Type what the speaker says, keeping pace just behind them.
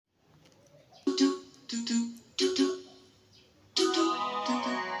Ninja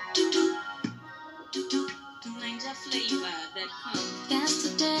flavor that comes.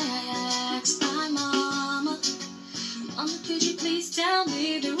 Yesterday I asked my mama, Mama, could you please tell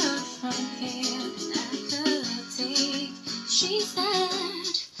me the road from here that I could take? She said,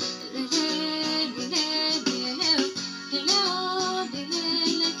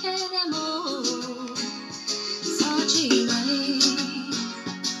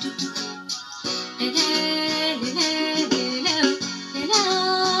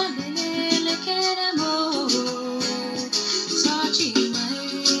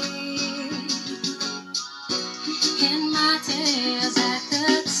 in my tears I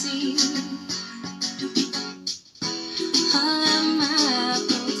could see all of my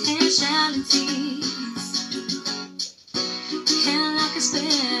potentialities, and like a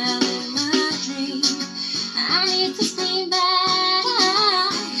spell in my dream, I need to scream back,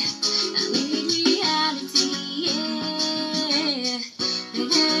 I need reality,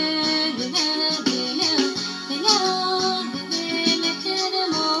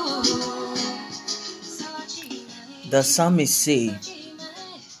 The psalmist say,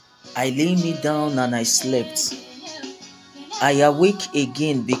 I lay me down and I slept. I awake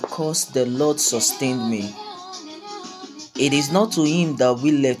again because the Lord sustained me. It is not to him that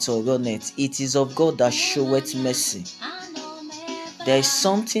willeth or runneth, it is of God that showeth mercy. There is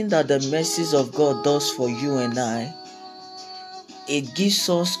something that the mercies of God does for you and I. It gives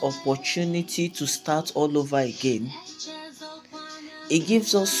us opportunity to start all over again. It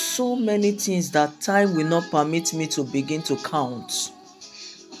gives us so many things that time will not permit me to begin to count.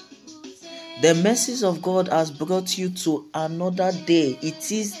 The mercies of God has brought you to another day.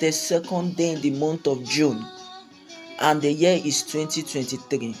 It is the second day in the month of June, and the year is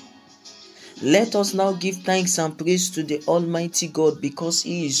 2023. Let us now give thanks and praise to the Almighty God because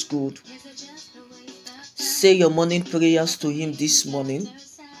He is good. Say your morning prayers to Him this morning.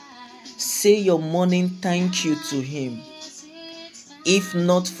 Say your morning thank you to Him. If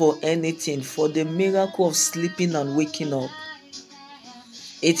not for anything, for the miracle of sleeping and waking up.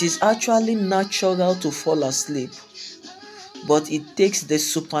 It is actually natural to fall asleep, but it takes the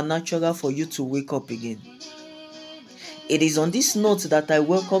supernatural for you to wake up again. It is on this note that I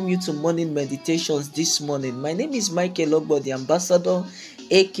welcome you to morning meditations this morning. My name is Michael Ogbo, the ambassador,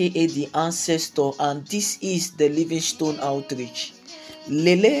 aka the ancestor, and this is the Livingstone Outreach.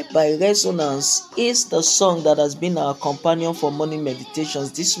 Lele by Resonance is the song that has been our companion for morning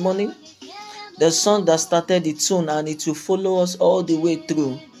meditations this morning. The song that started the tune, and it will follow us all the way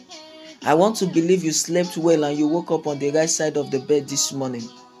through. I want to believe you slept well and you woke up on the right side of the bed this morning.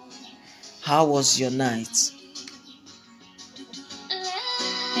 How was your night?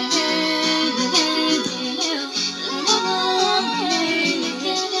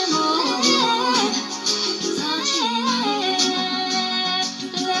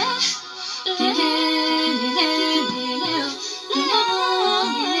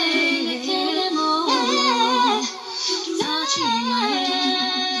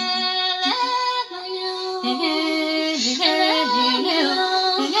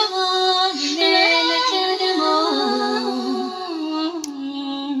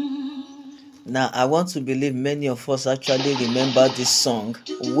 Now, I want to believe many of us actually remember this song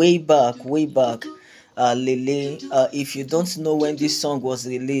way back. Lele, if you don't know when this song was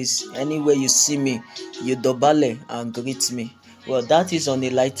released, anywhere you see me, you dobale and greet me. Well, that is on a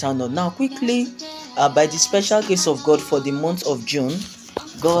lighter note. Now, quickly, by the special grace of God, for the month of June,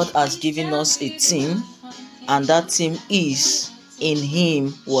 God has given us a theme, and that theme is In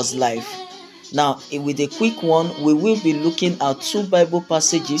Him Was Life. Now, with a quick one, we will be looking at two Bible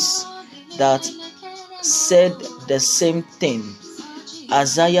passages that said the same thing.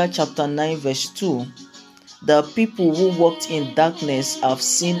 Isaiah chapter 9 verse 2. The people who walked in darkness have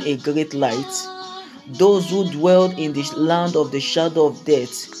seen a great light. Those who dwelled in the land of the shadow of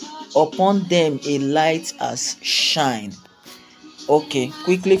death, upon them a light has shined. Okay,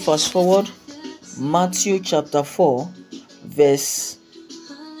 quickly fast forward. Matthew chapter 4 verse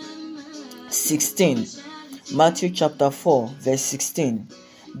 16. Matthew chapter 4 verse 16.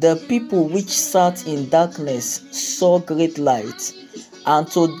 The people which sat in darkness saw great light, and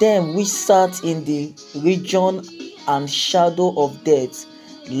to them which sat in the region and shadow of death,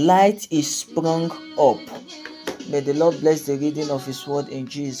 light is sprung up. May the Lord bless the reading of His word in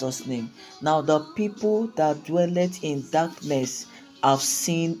Jesus' name. Now, the people that dwelleth in darkness have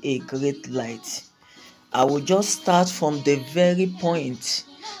seen a great light. I will just start from the very point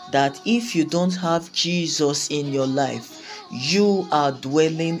that if you don't have Jesus in your life, you are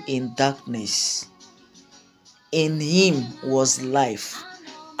dwelling in darkness. In Him was life,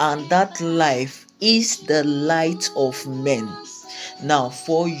 and that life is the light of men. Now,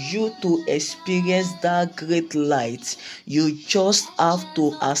 for you to experience that great light, you just have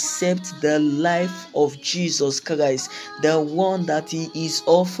to accept the life of Jesus Christ, the one that He is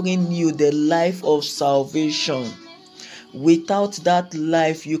offering you, the life of salvation. Without that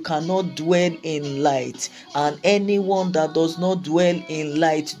life, you cannot dwell in light, and anyone that does not dwell in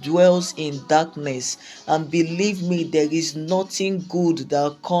light dwells in darkness. And believe me, there is nothing good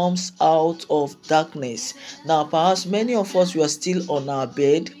that comes out of darkness. Now, perhaps many of us were still on our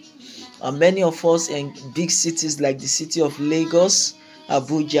bed, and many of us in big cities like the city of Lagos,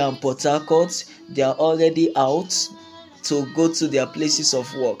 Abuja, and Port Harcourt, they are already out to go to their places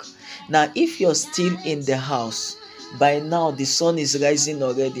of work. Now, if you're still in the house, by now the sun is rising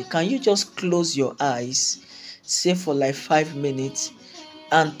already. Can you just close your eyes, say for like 5 minutes,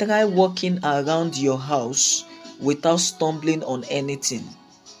 and try walking around your house without stumbling on anything?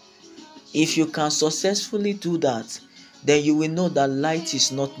 If you can successfully do that, then you will know that light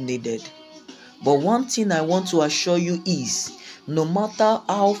is not needed. But one thing I want to assure you is, no matter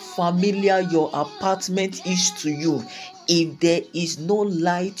how familiar your apartment is to you, if there is no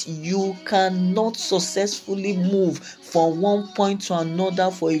light, you cannot successfully move from one point to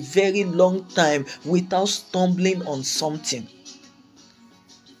another for a very long time without stumbling on something.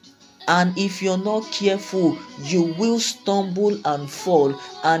 And if you're not careful, you will stumble and fall,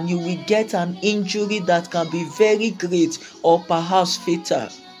 and you will get an injury that can be very great or perhaps fatal.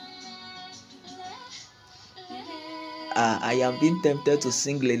 I am being tempted to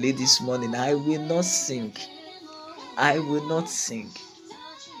sing Lele this morning. I will not sing. I will not sing.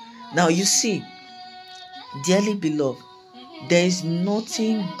 Now you see, dearly beloved, there is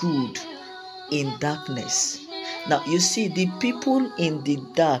nothing good in darkness. Now you see, the people in the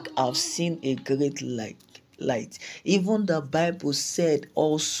dark have seen a great light. Even the Bible said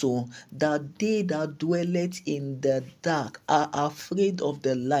also that they that dwelleth in the dark are afraid of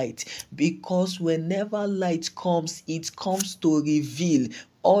the light, because whenever light comes, it comes to reveal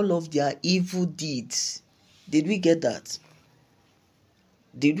all of their evil deeds. Did we get that?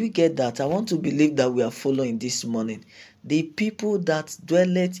 Did we get that? I want to believe that we are following this morning. The people that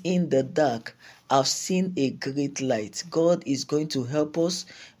dwelleth in the dark have seen a great light. God is going to help us.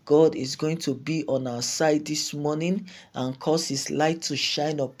 God is going to be on our side this morning and cause His light to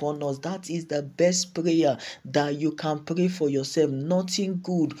shine upon us. That is the best prayer that you can pray for yourself. Nothing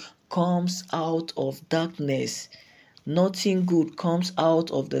good comes out of darkness. Nothing good comes out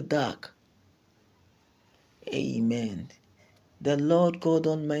of the dark. Amen. The Lord God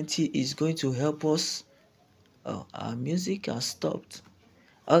Almighty is going to help us. Oh, our music has stopped.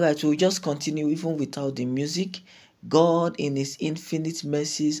 Alright, we'll just continue even without the music. God in His infinite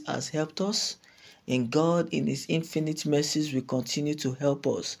mercies has helped us, and God in His infinite mercies will continue to help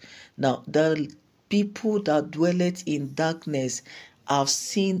us. Now, the people that dwelleth in darkness have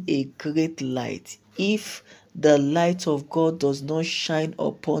seen a great light. If the light of God does not shine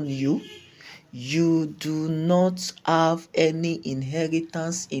upon you, you do not have any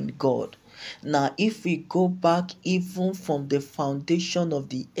inheritance in God. Now, if we go back even from the foundation of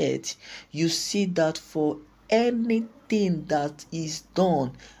the earth, you see that for anything that is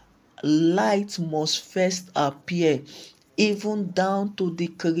done, light must first appear. Even down to the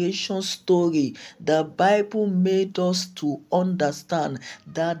creation story, the Bible made us to understand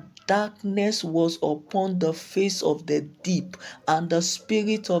that darkness was upon the face of the deep, and the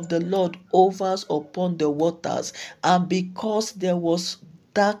Spirit of the Lord hovers upon the waters. And because there was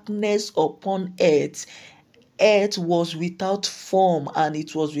darkness upon earth, earth was without form and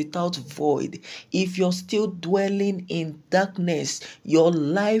it was without void. If you're still dwelling in darkness, your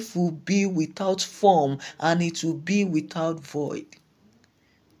life will be without form and it will be without void.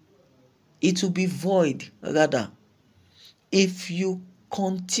 It will be void, rather. If you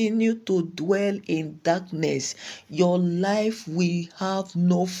continue to dwell in darkness, your life will have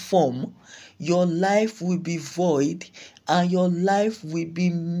no form, your life will be void, and your life will be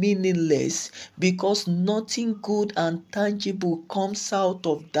meaningless, because nothing good and tangible comes out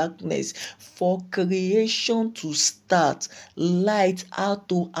of darkness. For creation to start, light had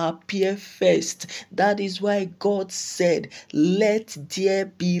to appear first. That is why God said, "Let there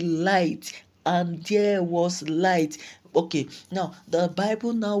be light," and there was light. Okay, now the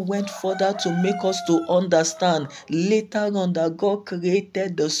Bible now went further to make us to understand later on that God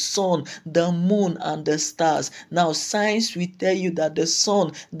created the sun, the moon, and the stars. Now science will tell you that the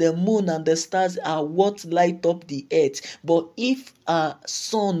sun, the moon, and the stars are what light up the earth. But if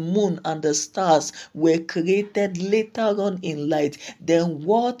sun, moon, and the stars were created later on in light, then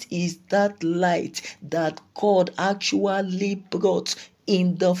what is that light that God actually brought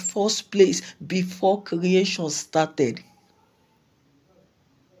in the first place before creation started.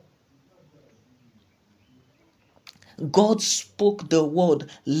 God spoke the word,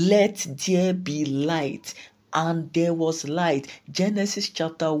 let there be light, and there was light. Genesis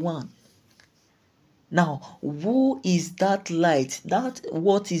chapter 1. Now, who is that light?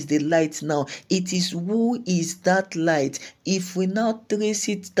 What is the light now? It is who is that light. If we now trace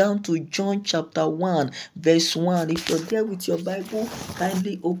it down to John chapter 1, verse 1. If you're there with your Bible,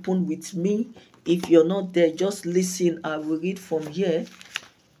 kindly open with me. If you're not there, just listen. I will read from here.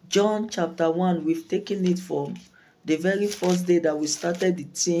 John chapter 1, we've taken it from the very first day that we started the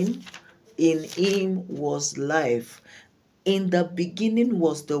team. In him was life. In the beginning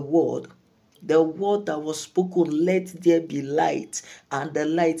was the word that was spoken, let there be light, and the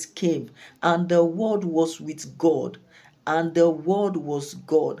light came, and the word was with God, and the word was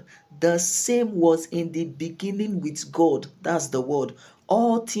God. The same was in the beginning with God. That's the word.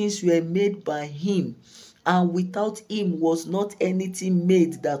 All things were made by him, and without him was not anything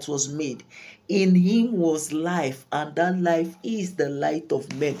made that was made. In him was life, and that life is the light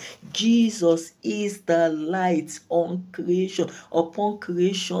of men. Jesus is the light on creation. Upon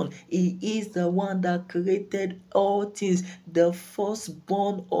creation, he is the one that created all things, the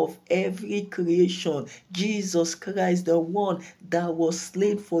firstborn of every creation. Jesus Christ, the one that was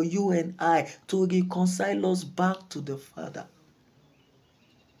slain for you and I to reconcile us back to the Father.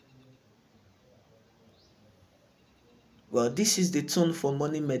 Well, this is the tone for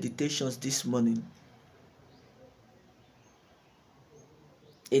morning meditations this morning.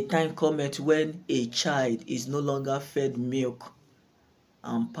 A time cometh when a child is no longer fed milk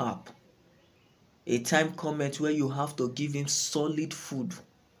and pap. A time cometh where you have to give him solid food.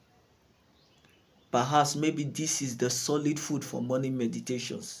 Perhaps maybe this is the solid food for morning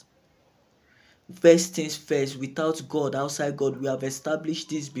meditations. First things first, without God, outside God, we have established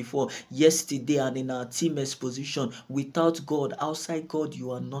this before yesterday and in our team exposition. Without God, outside God,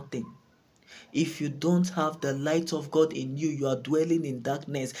 you are nothing. If you don't have the light of God in you, you are dwelling in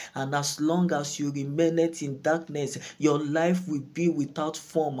darkness. And as long as you remain in darkness, your life will be without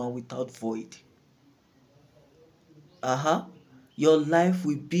form and without void. Your life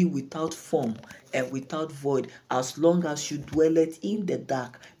will be without form and without void. As long as you dwell in the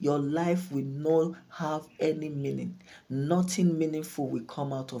dark, your life will not have any meaning. Nothing meaningful will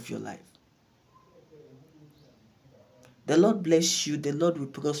come out of your life. The Lord bless you. The Lord will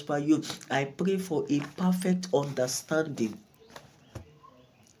prosper you. I pray for a perfect understanding.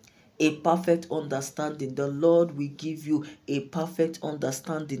 A perfect understanding. The Lord will give you a perfect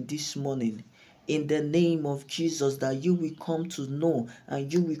understanding this morning. In the name of Jesus, that you will come to know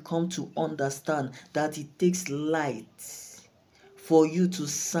and you will come to understand that it takes light for you to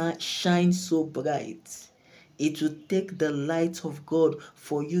shine so bright. It will take the light of God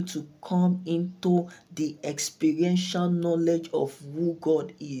for you to come into the experiential knowledge of who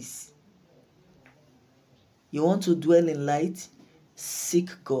God is. You want to dwell in light?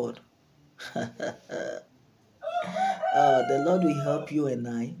 Seek God. The Lord will help you and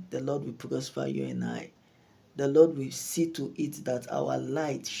I. The Lord will prosper you and I. The Lord will see to it that our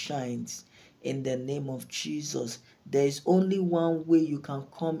light shines in the name of Jesus. There is only one way you can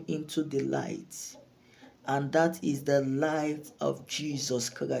come into the light, and that is the light of Jesus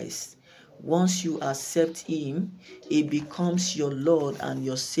Christ. Once you accept him, he becomes your Lord and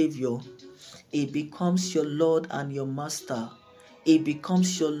your Savior. He becomes your Lord and your Master. He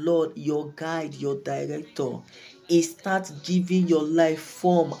becomes your Lord, your guide, your director. He starts giving your life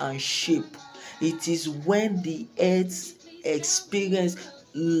form and shape. It is when the earth experienced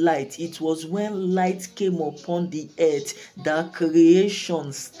light. It was when light came upon the earth that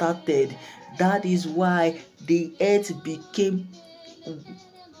creation started. That is why the earth came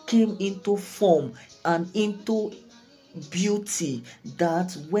into form and into beauty.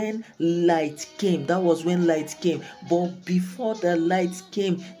 That when light came, that was when light came. But before the light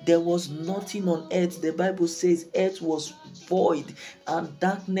came, there was nothing on earth. The Bible says earth was void and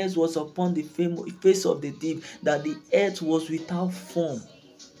darkness was upon the face of the deep, that the earth was without form.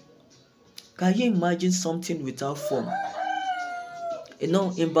 Can you imagine something without form?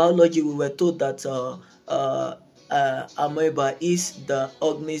 In biology we were told that amoeba is the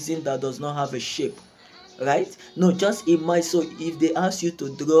organism that does not have a shape, right? No, just imagine. So if they ask you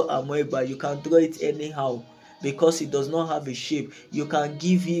to draw amoeba, you can draw it anyhow because it does not have a shape. You can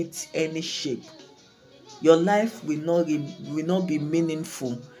give it any shape. Your life will not be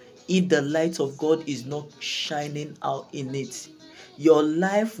meaningful if the light of God is not shining out in it. Your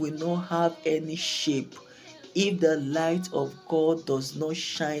life will not have any shape if the light of God does not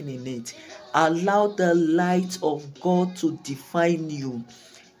shine in it. Allow the light of God to define you.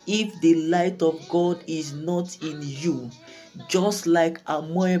 If the light of God is not in you, just like a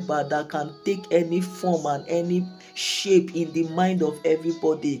amoeba that can take any form and any shape in the mind of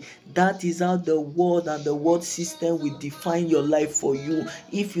everybody, that is how the world and the world system will define your life for you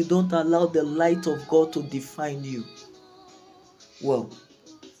if you don't allow the light of God to define you. Well,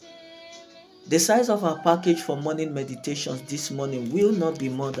 the size of our package for morning meditations this morning will not be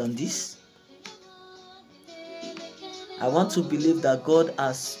more than this. I want to believe that God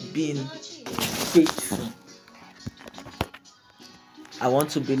has been faithful. I want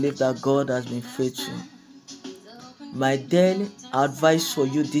to believe that God has been faithful. My then advice for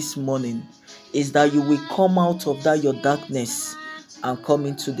you this morning is that you will come out of that your darkness and come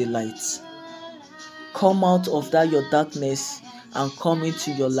into the light. Come out of that your darkness and come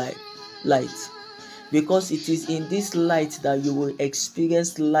into your light. Because it is in this light that you will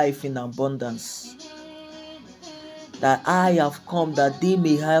experience life in abundance. That I have come that they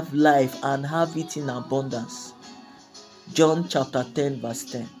may have life and have it in abundance. John chapter 10 verse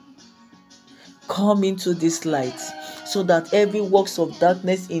 10. Come into this light so that every works of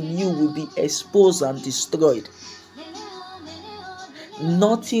darkness in you will be exposed and destroyed.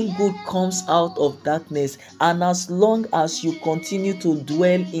 Nothing good comes out of darkness, and as long as you continue to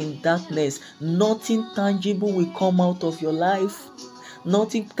dwell in darkness, nothing tangible will come out of your life.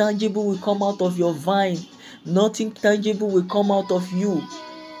 Nothing tangible will come out of your vine. Nothing tangible will come out of you.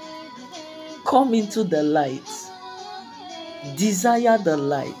 Come into the light. Desire the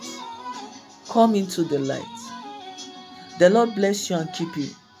light. Come into the light. The Lord bless you and keep you.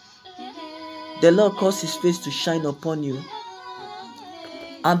 The Lord cause his face to shine upon you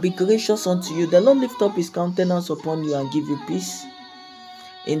and be gracious unto you. The Lord lift up his countenance upon you and give you peace.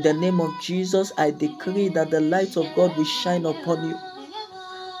 In the name of Jesus, I decree that the light of God will shine upon you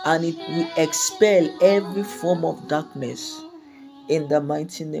and it will expel every form of darkness. In the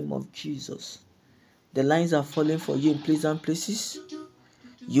mighty name of Jesus. The lines are falling for you in pleasant places.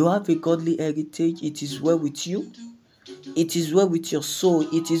 You have a godly heritage. It is well with you. It is well with your soul.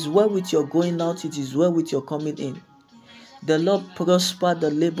 It is well with your going out. It is well with your coming in. The Lord prosper the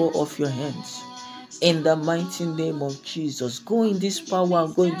labor of your hands. In the mighty name of Jesus. Go in this power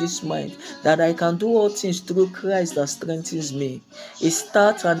and go in this mind that I can do all things through Christ that strengthens me. It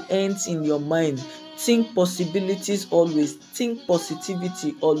starts and ends in your mind. Think possibilities always. Think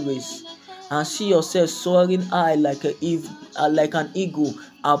positivity always. And see yourself soaring high like an eagle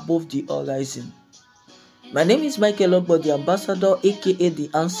above the horizon. My name is Michael Ogbo, the ambassador, aka the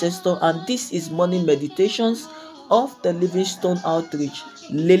ancestor, and this is morning meditations of the Livingstone Outreach.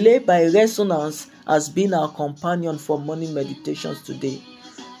 Lele by resonance has been our companion for morning meditations today.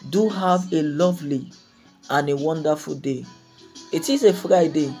 Do have a lovely and a wonderful day. It is a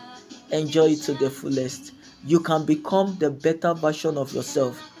Friday. Enjoy it to the fullest. You can become the better version of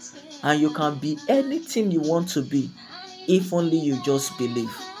yourself, and you can be anything you want to be if only you just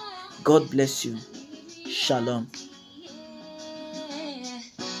believe. God bless you. Shalom.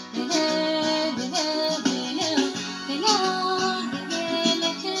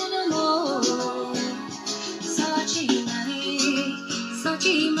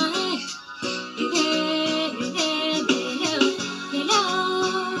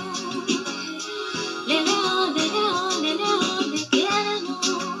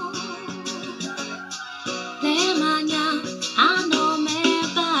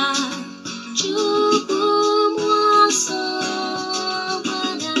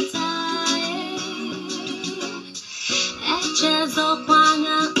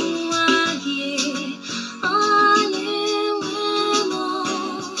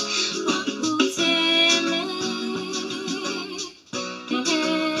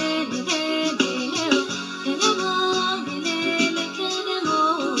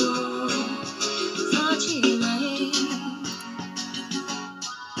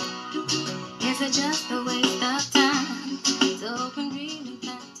 Is it just the way